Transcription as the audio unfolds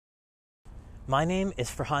My name is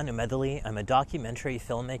Farhan Umedaly. I'm a documentary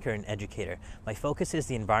filmmaker and educator. My focus is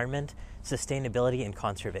the environment, sustainability, and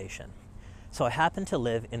conservation. So I happen to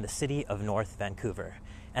live in the city of North Vancouver,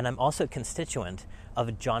 and I'm also a constituent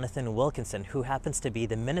of Jonathan Wilkinson, who happens to be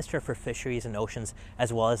the Minister for Fisheries and Oceans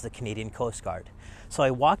as well as the Canadian Coast Guard. So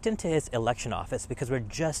I walked into his election office because we're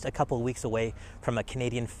just a couple of weeks away from a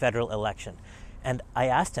Canadian federal election, and I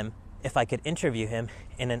asked him if I could interview him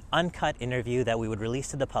in an uncut interview that we would release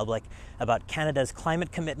to the public about Canada's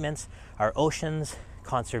climate commitments, our oceans,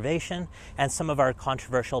 conservation, and some of our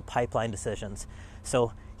controversial pipeline decisions.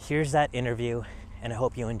 So here's that interview, and I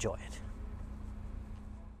hope you enjoy it.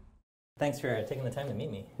 Thanks for taking the time to meet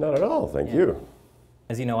me. Not at all, thank you.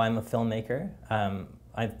 As you know, I'm a filmmaker.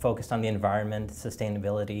 I'm focused on the environment,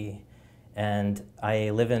 sustainability, and I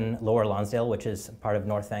live in Lower Lonsdale, which is part of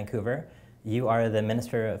North Vancouver. You are the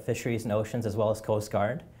Minister of Fisheries and Oceans as well as Coast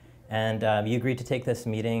Guard, and you agreed to take this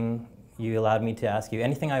meeting. You allowed me to ask you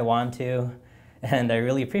anything I want to, and I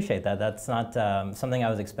really appreciate that. That's not something I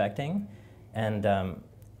was expecting, and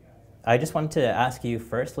I just wanted to ask you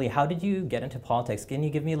firstly, how did you get into politics? Can you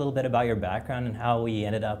give me a little bit about your background and how we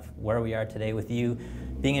ended up where we are today with you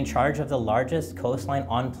being in charge of the largest coastline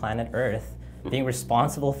on planet Earth, being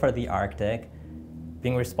responsible for the Arctic,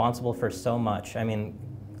 being responsible for so much? I mean,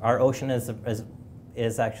 our ocean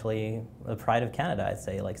is actually the pride of Canada, I'd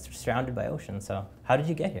say, like surrounded by ocean. So how did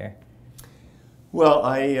you get here? Well,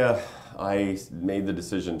 I made the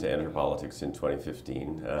decision to enter politics in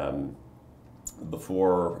 2015.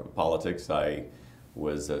 Before politics, I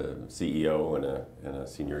was a CEO and a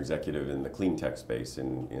senior executive in the clean tech space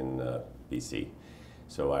in BC.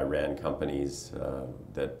 So I ran companies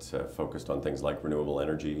that focused on things like renewable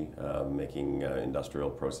energy, making industrial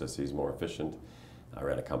processes more efficient. I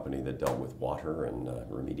ran a company that dealt with water and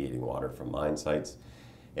remediating water from mine sites.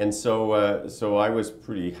 And so I was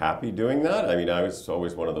pretty happy doing that. I mean, I was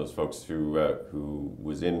always one of those folks who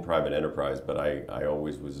was in private enterprise, but I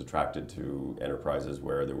always was attracted to enterprises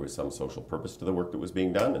where there was some social purpose to the work that was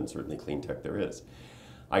being done, and certainly clean tech there is.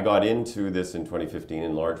 I got into this in 2015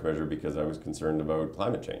 in large measure because I was concerned about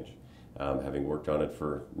climate change. Having worked on it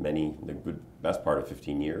for the best part of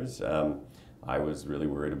 15 years, I was really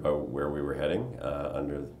worried about where we were heading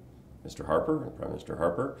under Mr. Harper, Prime Minister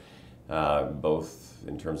Harper, both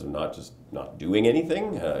in terms of not just not doing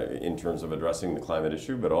anything in terms of addressing the climate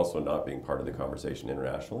issue, but also not being part of the conversation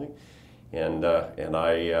internationally. And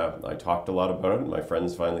I talked a lot about it. And my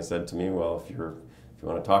friends finally said to me, "Well, if you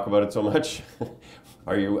want to talk about it so much,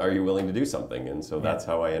 are you willing to do something?" And so that's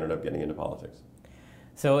how I ended up getting into politics.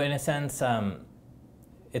 So in a sense,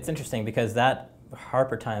 it's interesting because that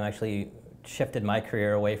Harper time actually shifted my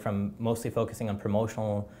career away from mostly focusing on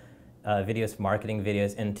promotional videos, marketing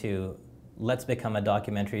videos, into let's become a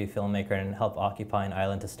documentary filmmaker and help occupy an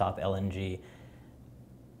island to stop LNG.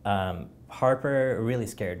 Harper really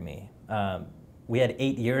scared me. We had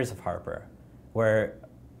 8 years of Harper, where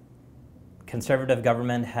conservative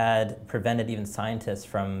government had prevented even scientists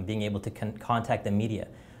from being able to contact the media.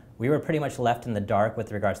 We were pretty much left in the dark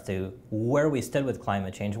with regards to where we stood with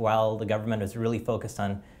climate change, while the government was really focused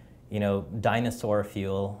on, dinosaur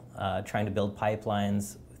fuel, trying to build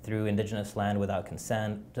pipelines through Indigenous land without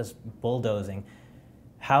consent, just bulldozing.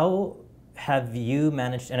 How have you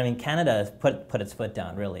managed, and I mean, Canada has put its foot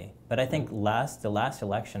down, really, but I think the last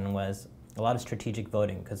election was a lot of strategic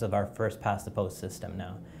voting because of our first past the post system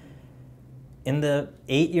now. In the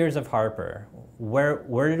 8 years of Harper,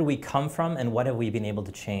 where did we come from and what have we been able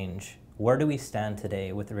to change? Where do we stand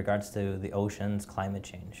today with regards to the oceans, climate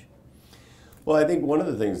change? Well, I think one of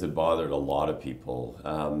the things that bothered a lot of people,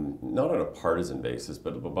 not on a partisan basis,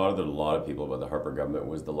 but what bothered a lot of people about the Harper government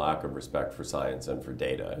was the lack of respect for science and for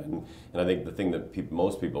data. And I think the thing that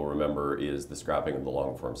most people remember is the scrapping of the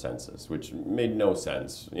long-form census, which made no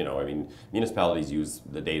sense. I mean, municipalities use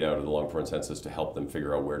the data out of the long-form census to help them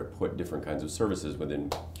figure out where to put different kinds of services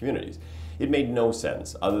within communities. It made no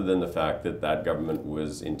sense other than the fact that that government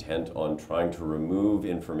was intent on trying to remove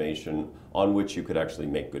information on which you could actually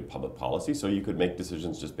make good public policy, so you could make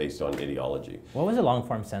decisions just based on ideology. What was a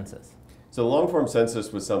long-form census? So the long-form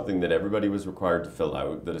census was something that everybody was required to fill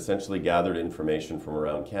out, that essentially gathered information from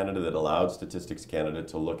around Canada, that allowed Statistics Canada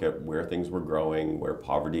to look at where things were growing, where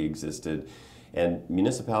poverty existed. And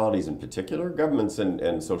municipalities in particular, governments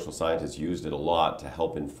and social scientists used it a lot to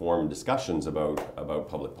help inform discussions about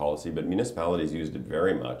public policy, but municipalities used it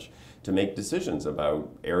very much to make decisions about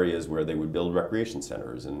areas where they would build recreation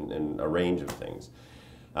centers and a range of things.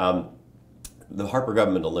 The Harper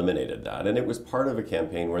government eliminated that, and it was part of a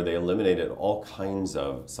campaign where they eliminated all kinds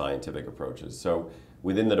of scientific approaches. So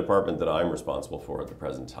within the department that I'm responsible for at the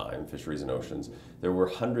present time, Fisheries and Oceans, there were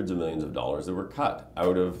hundreds of millions of dollars that were cut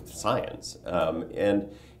out of science.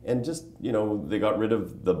 And just, you know, they got rid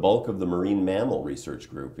of the bulk of the marine mammal research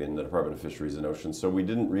group in the Department of Fisheries and Oceans, so we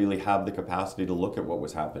didn't really have the capacity to look at what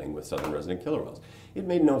was happening with southern resident killer whales. It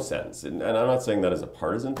made no sense, and I'm not saying that as a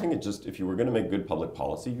partisan thing, it just, if you were going to make good public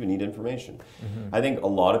policy, you need information. I think a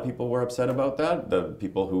lot of people were upset about that, the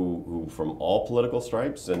people who from all political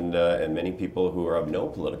stripes and many people who are of no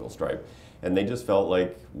political stripe, and they just felt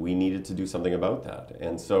like we needed to do something about that.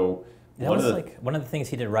 And so one of the things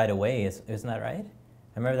he did right away, isn't that right?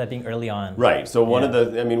 I remember that being early on. Right. So one of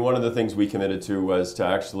the things we committed to was to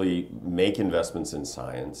actually make investments in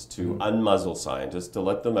science, to unmuzzle scientists, to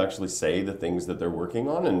let them actually say the things that they're working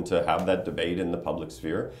on, and to have that debate in the public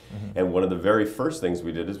sphere. And one of the very first things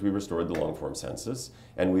we did is we restored the long-form census,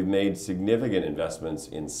 and we've made significant investments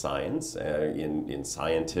in science, in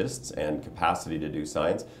scientists and capacity to do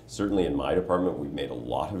science. Certainly in my department, we've made a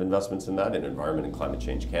lot of investments in that. In Environment and Climate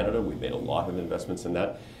Change Canada, we've made a lot of investments in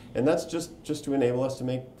that. And that's just to enable us to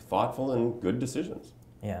make thoughtful and good decisions.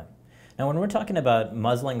 Yeah. Now, when we're talking about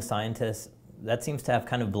muzzling scientists, that seems to have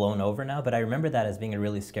kind of blown over now, but I remember that as being a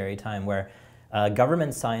really scary time where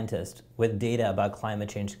government scientists with data about climate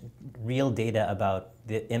change, real data about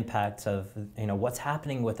the impacts of, you know, what's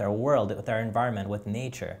happening with our world, with our environment, with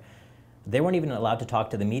nature, they weren't even allowed to talk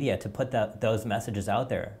to the media to put those messages out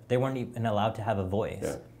there. They weren't even allowed to have a voice.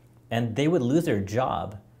 Yeah. And they would lose their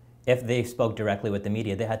job if they spoke directly with the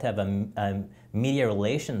media. They had to have a media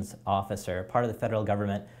relations officer, part of the federal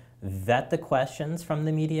government, vet the questions from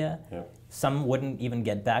the media. Yeah. Some wouldn't even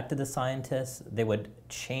get back to the scientists. They would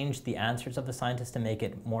change the answers of the scientists to make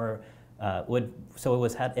it more, so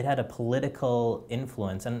it had a political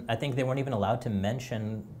influence. And I think they weren't even allowed to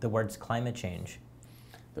mention the words climate change.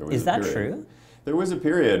 Is that true? There was a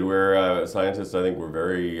period where scientists, I think, were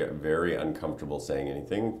very, very uncomfortable saying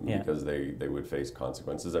anything because they would face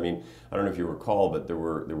consequences. I mean, I don't know if you recall, but there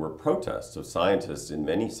were protests of scientists in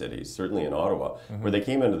many cities, certainly in Ottawa, where they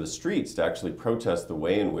came into the streets to actually protest the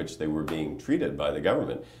way in which they were being treated by the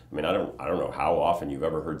government. I mean, I don't know how often you've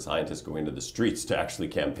ever heard scientists go into the streets to actually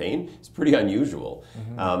campaign. It's pretty unusual,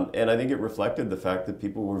 and I think it reflected the fact that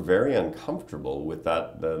people were very uncomfortable with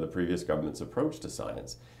the previous government's approach to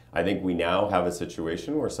science. I think we now have a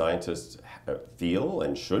situation where scientists feel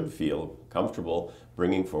and should feel comfortable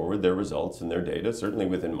bringing forward their results and their data. Certainly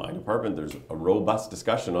within my department, there's a robust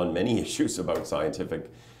discussion on many issues about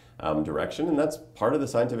scientific direction, and that's part of the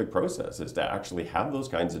scientific process, is to actually have those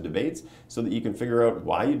kinds of debates so that you can figure out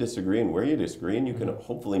why you disagree and where you disagree, and you can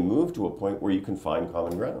hopefully move to a point where you can find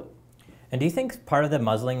common ground. And do you think part of the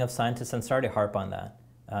muzzling of scientists, and sorry to harp on that,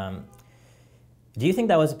 do you think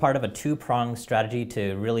that was part of a two-pronged strategy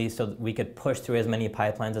to really, so that we could push through as many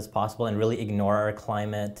pipelines as possible and really ignore our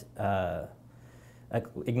climate, at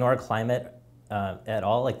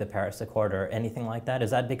all, like the Paris Accord or anything like that?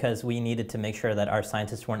 Is that because we needed to make sure that our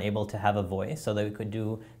scientists weren't able to have a voice, so that we could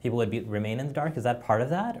people would remain in the dark? Is that part of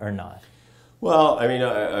that or not? Well, I mean,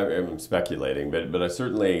 I'm speculating, but I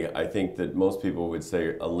think that most people would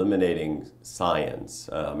say eliminating science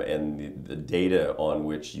and the data on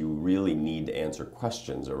which you really need to answer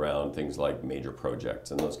questions around things like major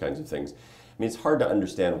projects and those kinds of things. I mean, it's hard to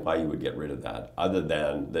understand why you would get rid of that, other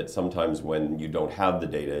than that sometimes when you don't have the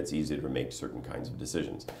data, it's easy to make certain kinds of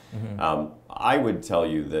decisions. I would tell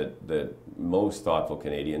you that most thoughtful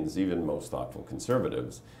Canadians, even most thoughtful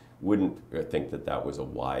Conservatives, wouldn't think that was a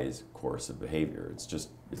wise course of behavior.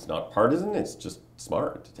 It's not partisan, it's just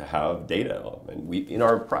smart to have data. And in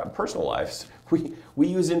our personal lives, we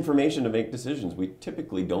use information to make decisions. We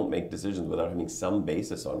typically don't make decisions without having some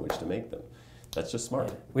basis on which to make them. That's just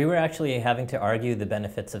smart. We were actually having to argue the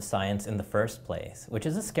benefits of science in the first place, which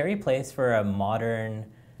is a scary place for a modern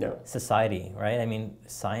society, right? I mean,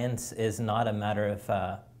 science is not a matter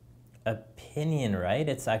of opinion, right?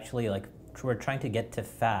 It's actually like, we're trying to get to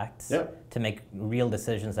facts to make real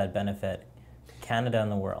decisions that benefit Canada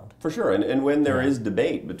and the world. For sure, and when there is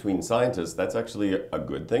debate between scientists, that's actually a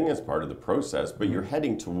good thing as part of the process, but you're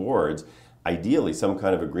heading towards, ideally, some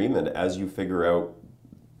kind of agreement as you figure out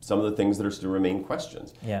some of the things that are still remain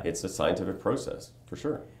questions. It's a scientific process, for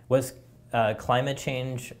sure. Was climate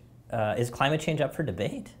change, is climate change up for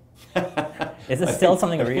debate? Is it still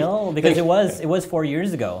something real? Because it was 4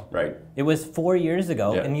 years ago. Right. It was 4 years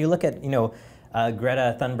ago, and you look at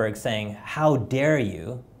Greta Thunberg saying, "How dare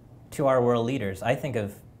you," to our world leaders. I think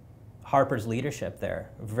of Harper's leadership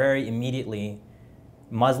there, very immediately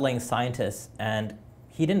muzzling scientists, and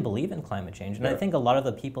he didn't believe in climate change. And I think a lot of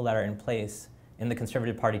the people that are in place in the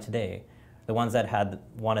Conservative Party today, the ones that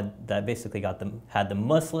that basically had the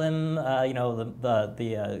Muslim, what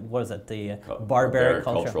was it, the barbaric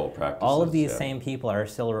cultural practices. All of these same people are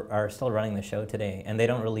still running the show today, and they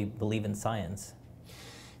don't really believe in science.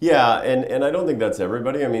 Yeah, and I don't think that's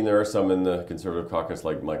everybody. I mean, there are some in the Conservative caucus,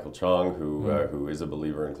 like Michael Chong, who is a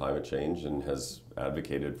believer in climate change and has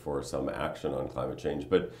advocated for some action on climate change.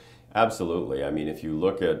 But absolutely, I mean, if you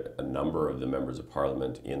look at a number of the members of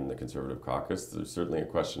Parliament in the Conservative caucus, there's certainly a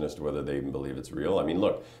question as to whether they even believe it's real. I mean,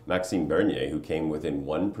 look, Maxime Bernier, who came within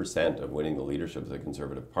 1% of winning the leadership of the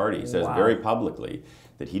Conservative Party, says very publicly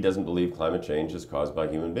that he doesn't believe climate change is caused by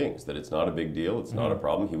human beings, that it's not a big deal, it's not a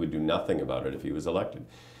problem, he would do nothing about it if he was elected.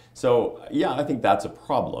 So, yeah, I think that's a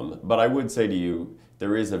problem. But I would say to you,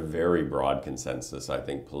 there is a very broad consensus, I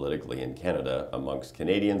think, politically in Canada amongst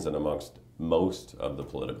Canadians and amongst most of the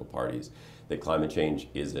political parties that climate change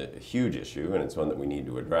is a huge issue and it's one that we need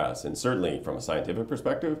to address. And certainly from a scientific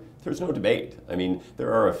perspective, there's no debate. I mean,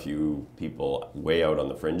 there are a few people way out on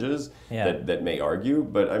the fringes that may argue,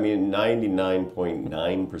 but I mean,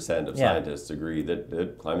 99.9% of scientists agree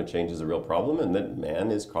that climate change is a real problem and that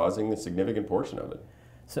man is causing a significant portion of it.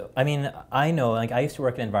 So, I mean, I know, like, I used to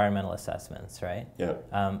work in environmental assessments, right? Yeah.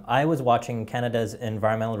 I was watching Canada's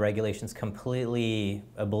environmental regulations completely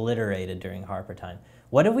obliterated during Harper time.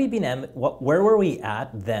 What have we been, where were we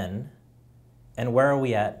at then, and where are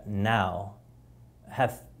we at now?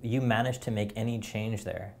 Have you managed to make any change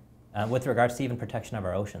there with regards to even protection of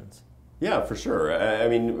our oceans? Yeah, for sure. I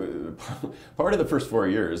mean, part of the first 4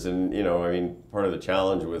 years, and, you know, I mean, part of the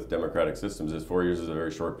challenge with democratic systems is 4 years is a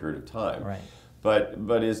very short period of time. Right.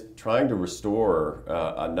 But is trying to restore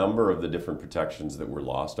a number of the different protections that were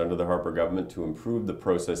lost under the Harper government to improve the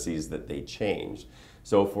processes that they changed.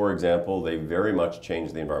 So, for example, they very much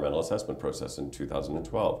changed the environmental assessment process in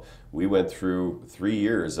 2012. We went through 3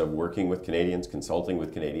 years of working with Canadians, consulting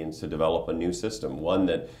with Canadians to develop a new system, one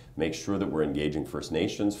that makes sure that we're engaging First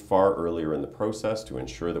Nations far earlier in the process to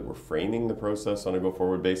ensure that we're framing the process on a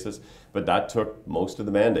go-forward basis. But that took most of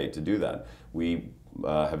the mandate to do that. We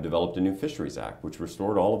have developed a new Fisheries Act, which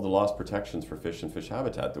restored all of the lost protections for fish and fish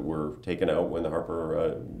habitat that were taken out when the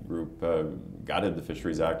Harper group gutted the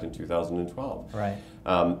Fisheries Act in 2012. Right.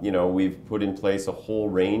 You know, we've put in place a whole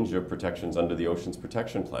range of protections under the Oceans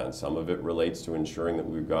Protection Plan. Some of it relates to ensuring that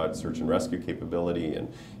we've got search and rescue capability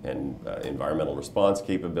and environmental response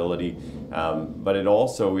capability, but it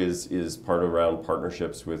also is part around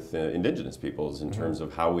partnerships with Indigenous peoples in terms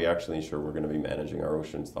of how we actually ensure we're going to be managing our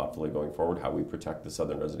oceans thoughtfully going forward, how we protect the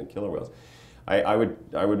southern resident killer whales. I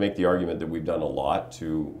would make the argument that we've done a lot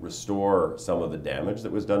to restore some of the damage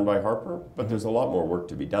that was done by Harper, but there's a lot more work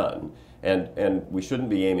to be done. And we shouldn't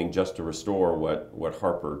be aiming just to restore what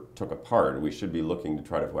Harper took apart. We should be looking to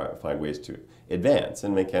try to find ways to advance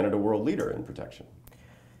and make Canada a world leader in protection.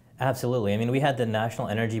 Absolutely. I mean, we had the National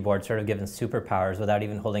Energy Board sort of given superpowers without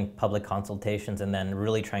even holding public consultations and then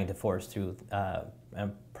really trying to force through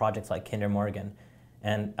projects like Kinder Morgan.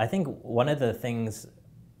 And I think one of the things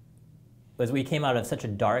was we came out of such a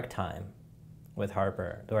dark time with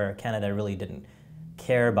Harper where Canada really didn't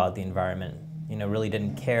care about the environment, you know, really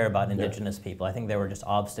didn't care about Indigenous people. I think there were just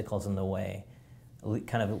obstacles in the way,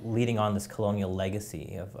 kind of leading on this colonial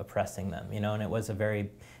legacy of oppressing them, you know, and it was and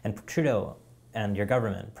Trudeau and your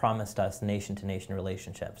government promised us nation-to-nation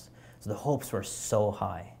relationships. So the hopes were so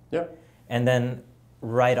high. Yep. And then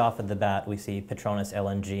right off of the bat, we see Petronas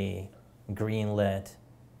LNG, greenlit,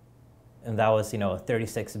 and that was, you know, a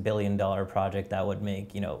 $36 billion project that would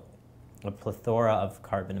make, you know, a plethora of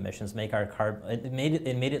carbon emissions, make our it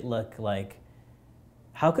made it look like,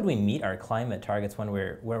 how could we meet our climate targets when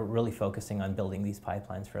we're really focusing on building these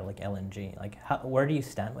pipelines for like LNG? Like, where do you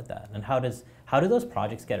stand with that? And how do those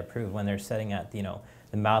projects get approved when they're sitting at, you know,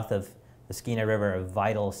 the mouth of the Skeena River, a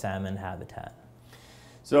vital salmon habitat?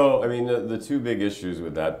 So, I mean, the two big issues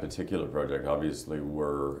with that particular project obviously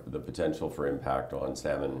were the potential for impact on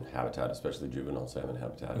salmon habitat, especially juvenile salmon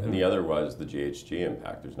habitat, and the other was the GHG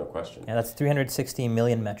impact, there's no question. Yeah, that's 360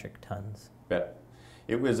 million metric tons. Yeah.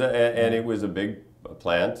 It was and it was a big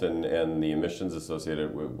plant, and the emissions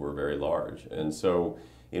associated were very large. And so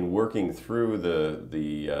in working through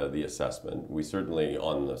the assessment, we certainly,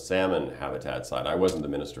 on the salmon habitat side, I wasn't the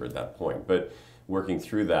minister at that point, but working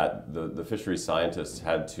through that, the fisheries scientists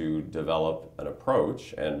had to develop an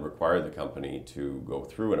approach and require the company to go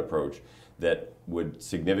through an approach that would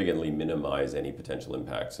significantly minimize any potential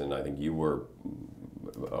impacts. And I think you were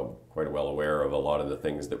quite well aware of a lot of the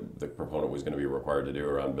things that the proponent was going to be required to do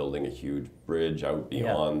around building a huge bridge out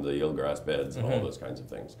beyond the eelgrass beds and all those kinds of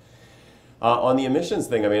things. On the emissions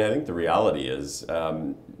thing, I mean, I think the reality is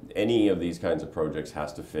any of these kinds of projects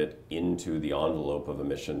has to fit into the envelope of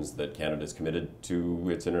emissions that Canada's committed to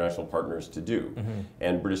its international partners to do.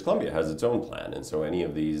 And British Columbia has its own plan, and so any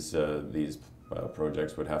of these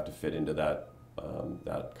projects would have to fit into that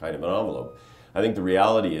kind of an envelope. I think the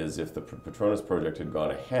reality is, if the Petronas project had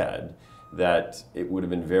gone ahead, that it would have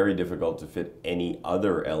been very difficult to fit any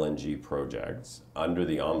other LNG projects under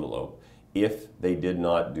the envelope if they did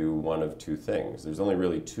not do one of two things. There's only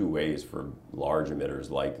really two ways for large emitters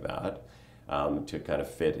like that to kind of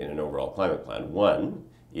fit in an overall climate plan. One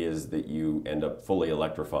is that you end up fully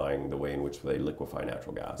electrifying the way in which they liquefy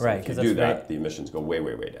natural gas. Right, if you do that, the emissions go way,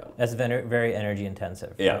 way, way down. That's very energy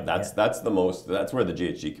intensive. Yeah, that's where the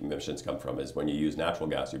GHG emissions come from, is when you use natural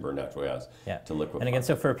gas, you burn natural gas to liquefy. And again,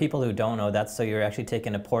 so for people who don't know, so you're actually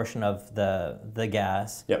taking a portion of the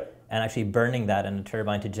gas and actually burning that in a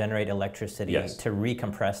turbine to generate electricity to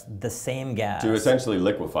recompress the same gas. To essentially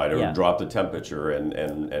liquefy it, or drop the temperature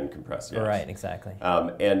and compress. Yes. Right, exactly.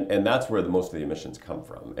 And that's where most of the emissions come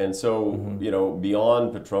from. And so, you know,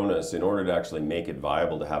 beyond Petronas, in order to actually make it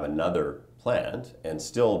viable to have another plant and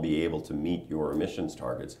still be able to meet your emissions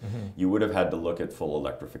targets, you would have had to look at full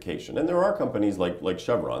electrification. And there are companies like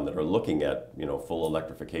Chevron that are looking at, you know, full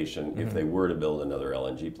electrification if they were to build another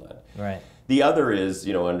LNG plant. Right. The other is,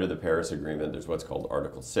 you know, under the Paris Agreement, there's what's called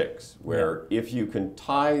Article 6, where if you can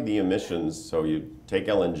tie the emissions, so you take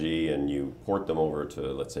LNG and you port them over to,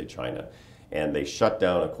 let's say, China, and they shut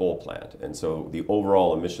down a coal plant, and so the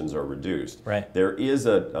overall emissions are reduced. Right. There is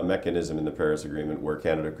a mechanism in the Paris Agreement where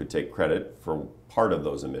Canada could take credit for part of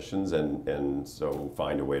those emissions and so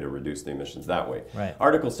find a way to reduce the emissions that way. Right.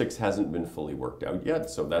 Article 6 hasn't been fully worked out yet,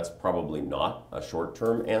 so that's probably not a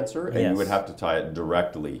short-term answer, and you would have to tie it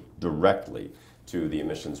directly to the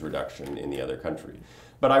emissions reduction in the other country.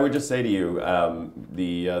 But I would just say to you,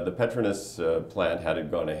 the Petronas plant, had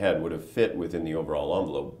it gone ahead, would have fit within the overall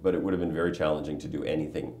envelope, but it would have been very challenging to do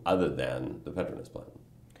anything other than the Petronas plant.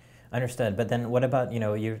 Understood. But then what about, you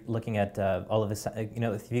know, you're looking at all of this, you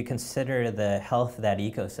know, if you consider the health of that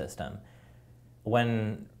ecosystem,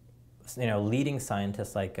 when, you know, leading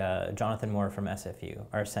scientists like Jonathan Moore from SFU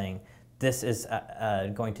are saying this is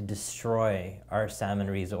going to destroy our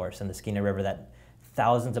salmon resource in the Skeena River that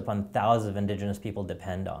thousands upon thousands of Indigenous people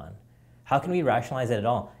depend on. How can we rationalize it at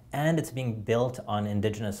all? And it's being built on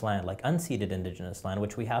Indigenous land, like unceded Indigenous land,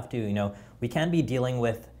 which we have to, you know, we can't be dealing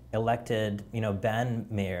with elected, you know, band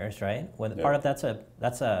mayors, right? Well, part of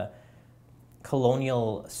that's a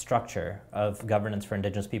colonial structure of governance for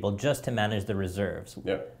Indigenous people just to manage the reserves.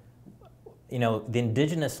 You know, the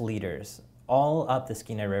Indigenous leaders all up the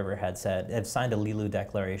Skeena River have signed a Lilu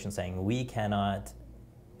Declaration saying we cannot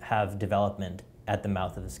have development at the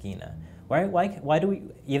mouth of the Skeena. Why do we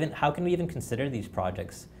even, how can we even consider these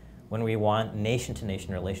projects when we want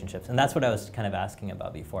nation-to-nation relationships? And that's what I was kind of asking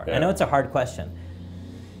about before. I know it's a hard question.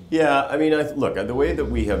 Yeah, I mean, look, the way that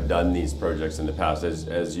we have done these projects in the past,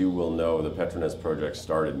 as you will know, the Petronas project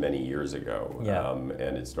started many years ago,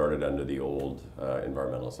 and it started under the old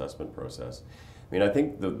environmental assessment process. I mean, I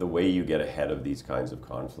think the way you get ahead of these kinds of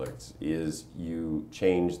conflicts is you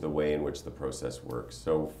change the way in which the process works.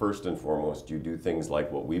 So first and foremost, you do things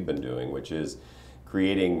like what we've been doing, which is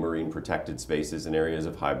creating marine protected spaces in areas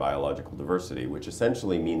of high biological diversity, which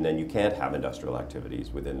essentially mean then you can't have industrial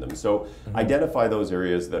activities within them. So identify those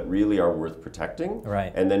areas that really are worth protecting,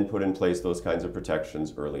 and then put in place those kinds of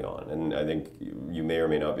protections early on. And I think you may or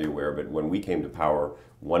may not be aware, but when we came to power,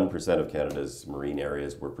 1% of Canada's marine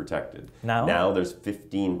areas were protected. Now there's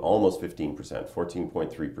almost 15%,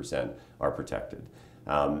 14.3% are protected.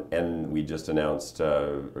 And we just announced,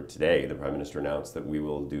 or today, the Prime Minister announced that we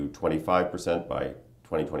will do 25% by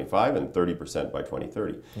 2025 and 30% by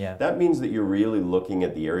 2030. That means that you're really looking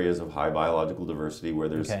at the areas of high biological diversity where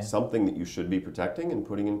there's something that you should be protecting and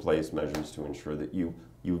putting in place measures to ensure that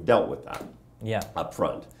you've dealt with that up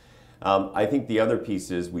front. I think the other piece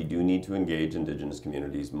is we do need to engage Indigenous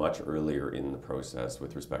communities much earlier in the process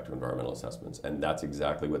with respect to environmental assessments, and that's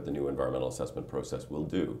exactly what the new environmental assessment process will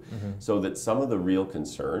do, so that some of the real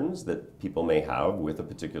concerns that people may have with a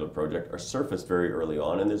particular project are surfaced very early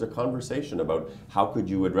on, and there's a conversation about how could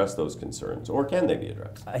you address those concerns, or can they be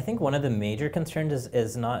addressed? I think one of the major concerns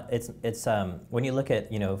is when you look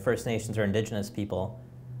at, you know, First Nations or Indigenous people,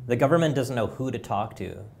 the government doesn't know who to talk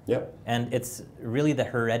to. And it's really the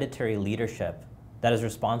hereditary leadership that is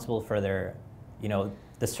responsible for their, you know,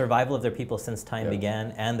 the survival of their people since time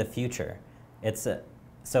began and the future.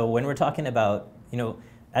 So when we're talking about, you know,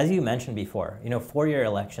 as you mentioned before, you know, 4-year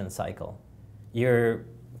election cycle, you're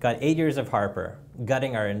got 8 years of Harper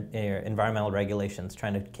gutting our environmental regulations,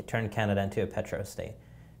 trying to turn Canada into a petro state.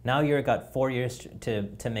 Now you've got 4 years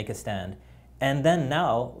to make a stand. And then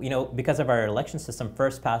now, because of our election system,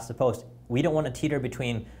 first past the post, we don't want to teeter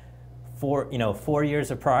between 4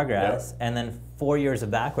 years of progress and then 4 years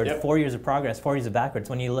of backwards, 4 years of progress, 4 years of backwards.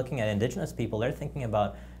 When you're looking at Indigenous people, they're thinking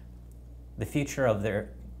about the future of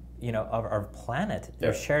their, of our planet,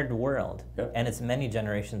 their shared world, and it's many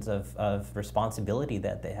generations of responsibility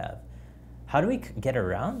that they have. How do we get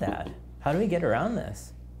around that? How do we get around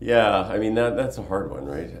this? Yeah, I mean, that's a hard one,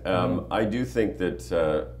 right? I do think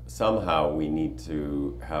that somehow we need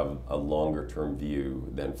to have a longer term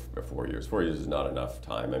view than 4 years. 4 years is not enough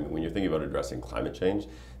time. I mean, when you're thinking about addressing climate change,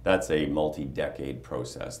 that's a multi-decade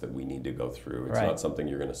process that we need to go through. It's not something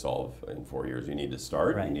you're going to solve in 4 years. You need to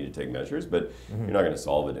start, you need to take measures, but you're not going to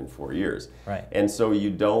solve it in 4 years. And so you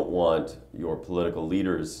don't want your political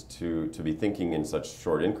leaders to be thinking in such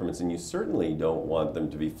short increments, and you certainly don't want them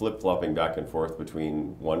to be flip-flopping back and forth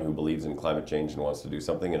between one who believes in climate change and wants to do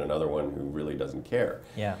something and another one who really doesn't care.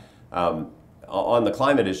 On the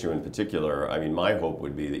climate issue in particular, I mean, my hope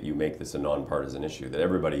would be that you make this a nonpartisan issue, that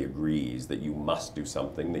everybody agrees that you must do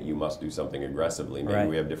something, aggressively. Maybe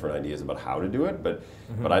we have different ideas about how to do it, but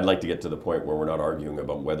I'd like to get to the point where we're not arguing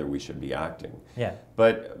about whether we should be acting.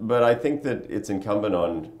 But I think that it's incumbent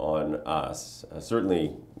on us,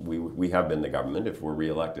 certainly we have been the government, if we're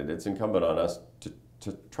reelected, it's incumbent on us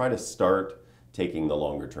to try to start taking the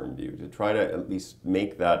longer term view, to try to at least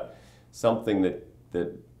make that something that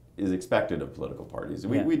is expected of political parties.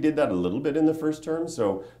 We did that a little bit in the first term,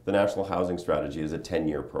 so the National Housing Strategy is a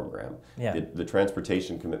 10-year program. The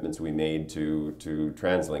transportation commitments we made to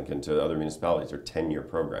TransLink and to other municipalities are 10-year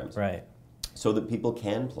programs. So that people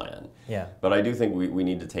can plan. But I do think we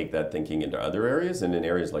need to take that thinking into other areas, and in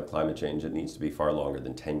areas like climate change, it needs to be far longer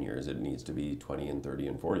than 10 years. It needs to be 20 and 30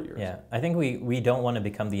 and 40 years. I think we don't want to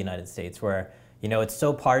become the United States where, it's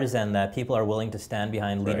so partisan that people are willing to stand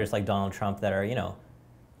behind leaders like Donald Trump that are,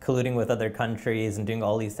 colluding with other countries and doing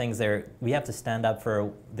all these things. We have to stand up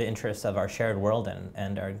for the interests of our shared world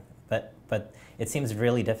but it seems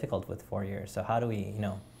really difficult with 4 years. So how do we,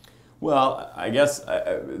 Well, I guess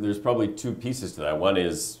there's probably two pieces to that. One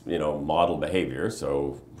is, model behavior.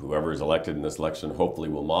 So whoever is elected in this election hopefully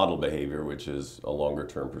will model behavior, which is a longer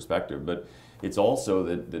term perspective. But it's also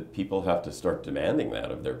that people have to start demanding that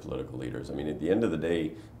of their political leaders. I mean, at the end of the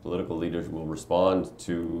day, political leaders will respond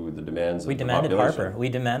to the demands of the population. We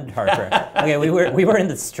demanded Harper. Okay, we were in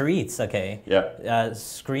the streets,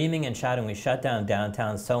 screaming and shouting. We shut down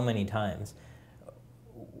downtown so many times.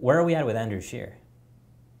 Where are we at with Andrew Scheer?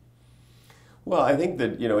 Well, I think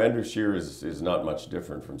that Andrew Scheer is not much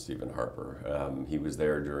different from Stephen Harper. He was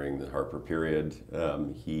there during the Harper period.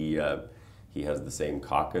 He has the same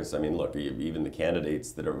caucus. I mean, look, even the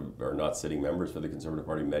candidates that are not sitting members for the Conservative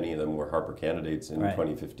Party, many of them were Harper candidates in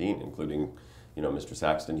 2015, including Mr.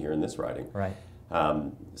 Saxton here in this riding.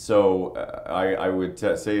 So I would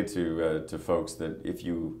say to folks that if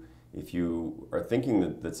you are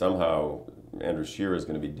thinking that somehow Andrew Scheer is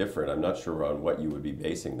going to be different, I'm not sure on what you would be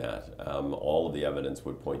basing that. All of the evidence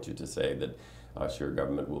would point you to say that Scheer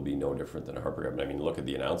government will be no different than a Harper government. I mean, look at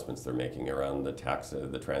the announcements they're making around the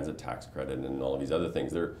transit tax credit and all of these other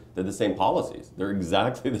things. They're the same policies. They're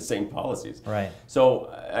exactly the same policies. So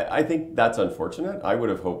I think that's unfortunate. I would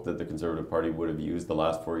have hoped that the Conservative Party would have used the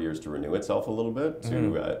last 4 years to renew itself a little bit,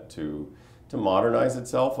 to modernize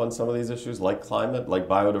itself on some of these issues like climate, like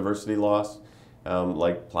biodiversity loss.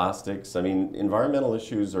 Like plastics. I mean, environmental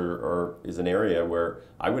issues is an area where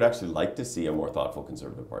I would actually like to see a more thoughtful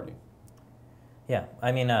Conservative Party. Yeah,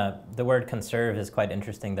 I mean, the word conserve is quite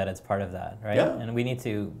interesting that it's part of that, right? And we need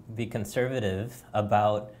to be conservative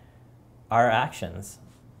about our actions,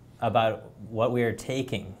 about what we are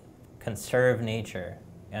taking, conserve nature,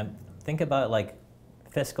 and think about like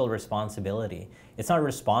fiscal responsibility. It's not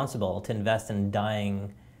responsible to invest in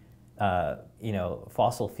dying,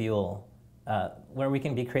 fossil fuel where we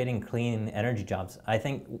can be creating clean energy jobs. I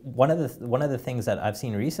think one of the things that I've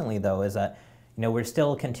seen recently, though, is that we're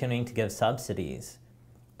still continuing to give subsidies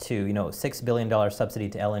to $6 billion subsidy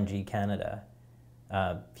to LNG Canada,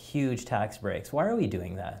 huge tax breaks. Why are we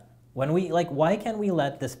doing that? When why can't we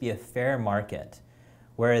let this be a fair market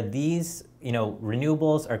where these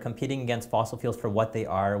renewables are competing against fossil fuels for what they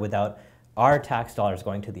are without our tax dollars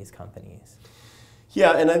going to these companies?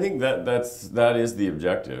 Yeah, and I think that is the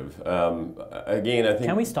objective. Again, I think...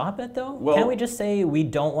 Can we stop it, though? Well, can't we just say we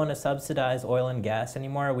don't want to subsidize oil and gas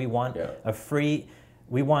anymore? We want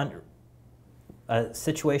we want a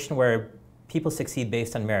situation where people succeed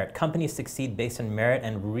based on merit. Companies succeed based on merit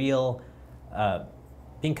and real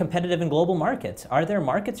being competitive in global markets. Are there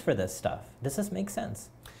markets for this stuff? Does this make sense?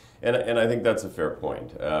 And I think that's a fair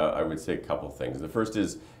point. I would say a couple things. The first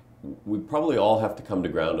is, we probably all have to come to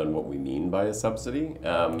ground on what we mean by a subsidy.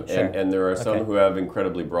 Sure. And there are some Okay. who have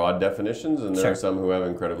incredibly broad definitions, and there Sure. are some who have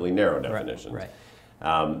incredibly narrow definitions.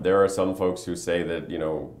 Right. There are some folks who say that,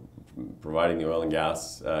 providing the oil and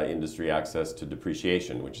gas industry access to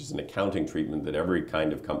depreciation, which is an accounting treatment that every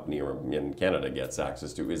kind of company in Canada gets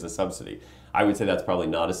access to, is a subsidy. I would say that's probably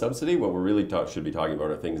not a subsidy. What we really should be talking about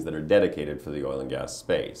are things that are dedicated for the oil and gas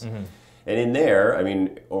space. Mm-hmm. And in there, I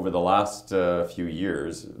mean, over the last few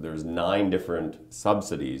years, there's 9 different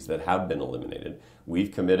subsidies that have been eliminated.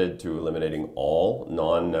 We've committed to eliminating all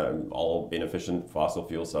all inefficient fossil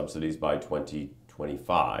fuel subsidies by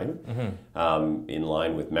 2025, in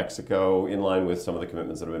line with Mexico, in line with some of the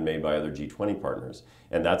commitments that have been made by other G20 partners.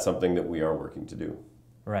 And that's something that we are working to do.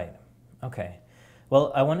 Right. Okay.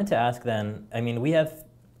 Well, I wanted to ask then, I mean, we have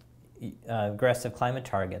aggressive climate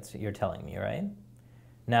targets, you're telling me, right?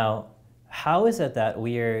 Now, how is it that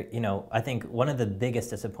we're, I think one of the biggest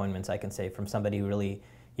disappointments I can say from somebody who really,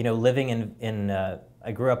 living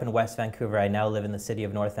I grew up in West Vancouver, I now live in the city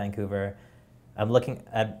of North Vancouver. I'm looking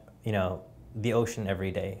at, the ocean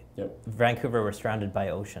every day. Yep. Vancouver, we're surrounded by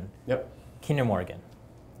ocean. Yep. Kinder Morgan,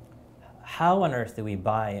 how on earth do we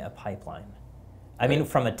buy a pipeline? I mean,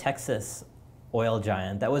 from a Texas oil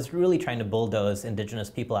giant that was really trying to bulldoze Indigenous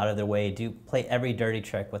people out of their way, play every dirty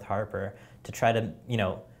trick with Harper to try to,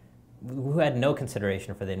 who had no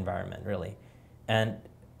consideration for the environment, really. And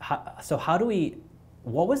how do we,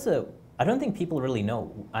 I don't think people really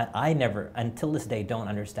know, I never, until this day, don't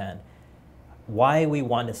understand why we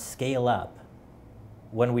want to scale up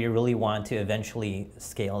when we really want to eventually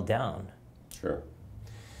scale down.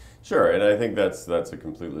 Sure, and I think that's a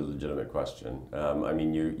completely legitimate question. I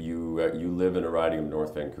mean, you live in a riding of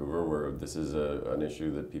North Vancouver where this is an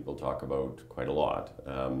issue that people talk about quite a lot.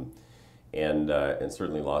 And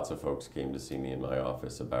certainly lots of folks came to see me in my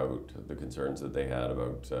office about the concerns that they had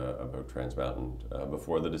about Trans Mountain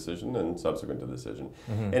before the decision and subsequent to the decision.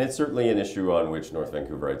 Mm-hmm. And it's certainly an issue on which North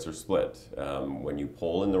Vancouverites are split. When you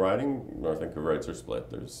poll in the riding, North Vancouverites are split.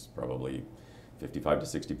 There's probably 55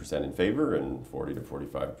 to 60% in favor and 40 to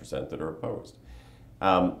 45% that are opposed.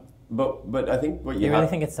 But I think what you really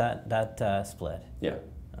think it's that split? Yeah.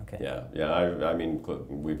 Okay. Yeah. I mean,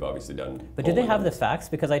 we've obviously done. But do they have the facts?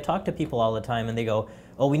 Because I talk to people all the time, and they go,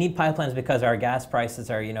 "Oh, we need pipelines because our gas prices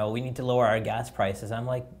are, we need to lower our gas prices." I'm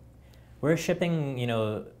like, we're shipping,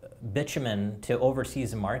 bitumen to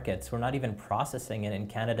overseas markets. We're not even processing it in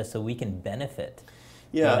Canada, so we can benefit.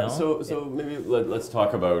 Yeah. So maybe let's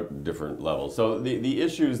talk about different levels. So the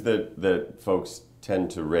issues that folks tend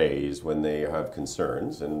to raise when they have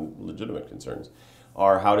concerns, and legitimate concerns,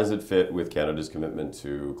 are how does it fit with Canada's commitment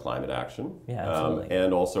to climate action? Yeah, absolutely.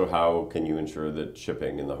 And also how can you ensure that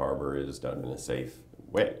shipping in the harbor is done in a safe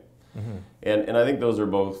way? Mm-hmm. And I think those are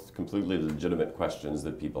both completely legitimate questions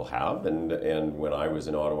that people have. And when I was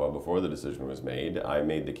in Ottawa before the decision was made, I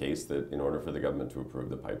made the case that in order for the government to approve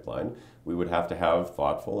the pipeline, we would have to have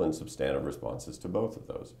thoughtful and substantive responses to both of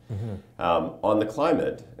those. Mm-hmm. On the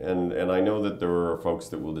climate, and I know that there are folks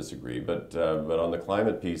that will disagree, but on the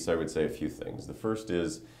climate piece, I would say a few things. The first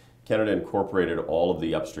is Canada incorporated all of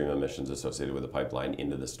the upstream emissions associated with the pipeline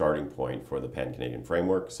into the starting point for the Pan-Canadian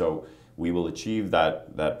framework. So we will achieve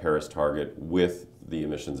that Paris target with the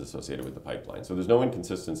emissions associated with the pipeline. So there's no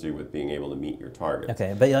inconsistency with being able to meet your target.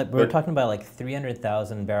 Okay, but we're talking about like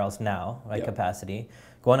 300,000 barrels now, right, capacity,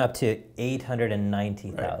 going up to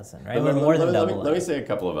 890,000, right? We're more than double. Let me say a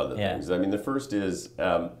couple of other things. I mean, the first is,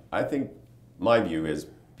 I think my view is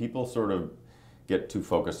people sort of get too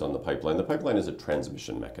focused on the pipeline. The pipeline is a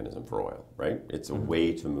transmission mechanism for oil, right? It's a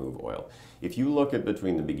way to move oil. If you look at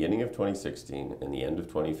between the beginning of 2016 and the end of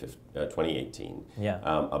 2018,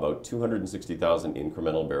 about 260,000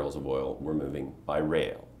 incremental barrels of oil were moving by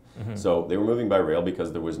rail. Mm-hmm. So they were moving by rail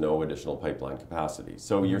because there was no additional pipeline capacity.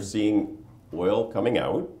 So you're seeing oil coming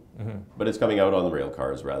out, but it's coming out on the rail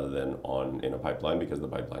cars rather than in a pipeline because the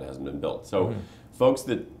pipeline hasn't been built. So folks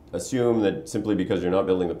that assume that simply because you're not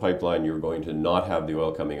building the pipeline, you're going to not have the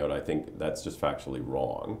oil coming out, I think that's just factually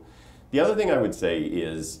wrong. The other thing I would say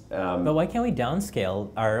is... but why can't we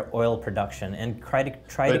downscale our oil production and try to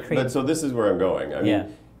create... But so this is where I'm going. I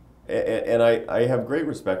mean, and I have great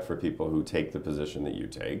respect for people who take the position that you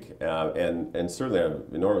take, and certainly I have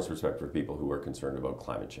enormous respect for people who are concerned about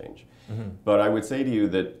climate change. Mm-hmm. But I would say to you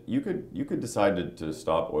that you could decide to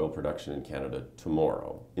stop oil production in Canada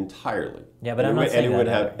tomorrow entirely. Yeah, but I'm not saying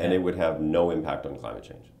that. And it would have no impact on climate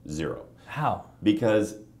change. Zero. How?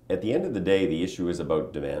 Because at the end of the day, the issue is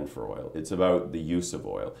about demand for oil. It's about the use of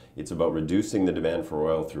oil. It's about reducing the demand for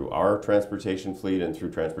oil through our transportation fleet and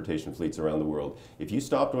through transportation fleets around the world. If you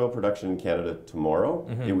stopped oil production in Canada tomorrow,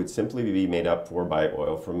 it would simply be made up for by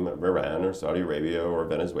oil from Iran or Saudi Arabia or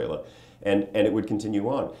Venezuela. And it would continue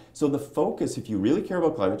on. So the focus, if you really care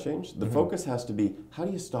about climate change, the focus has to be, how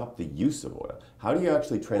do you stop the use of oil? How do you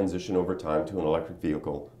actually transition over time to an electric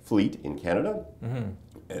vehicle fleet in Canada?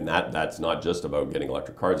 And that's not just about getting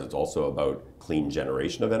electric cars, it's also about clean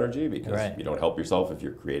generation of energy, because you don't help yourself if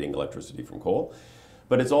you're creating electricity from coal.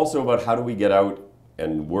 But it's also about how do we get out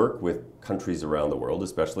and work with countries around the world,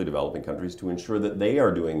 especially developing countries, to ensure that they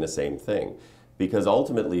are doing the same thing. Because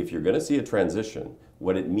ultimately, if you're going to see a transition,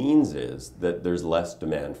 what it means is that there's less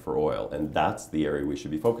demand for oil, and that's the area we should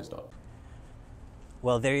be focused on.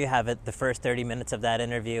 Well, there you have it, the first 30 minutes of that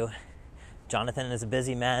interview. Jonathan is a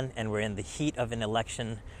busy man, and we're in the heat of an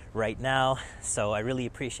election right now, so I really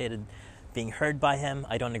appreciated being heard by him.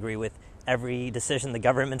 I don't agree with every decision the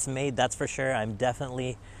government's made, that's for sure. I'm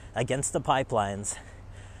definitely against the pipelines,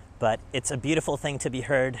 but it's a beautiful thing to be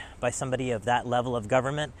heard by somebody of that level of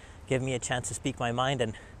government. Give me a chance to speak my mind,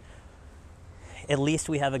 and at least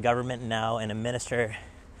we have a government now and a minister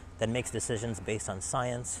that makes decisions based on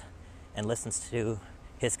science and listens to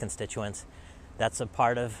his constituents. That's a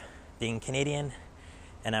part of being Canadian,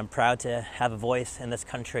 and I'm proud to have a voice in this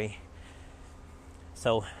country.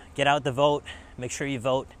 So get out the vote, make sure you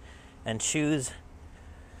vote, and choose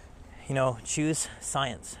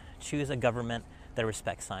science. Choose a government that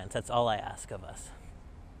respects science. That's all I ask of us.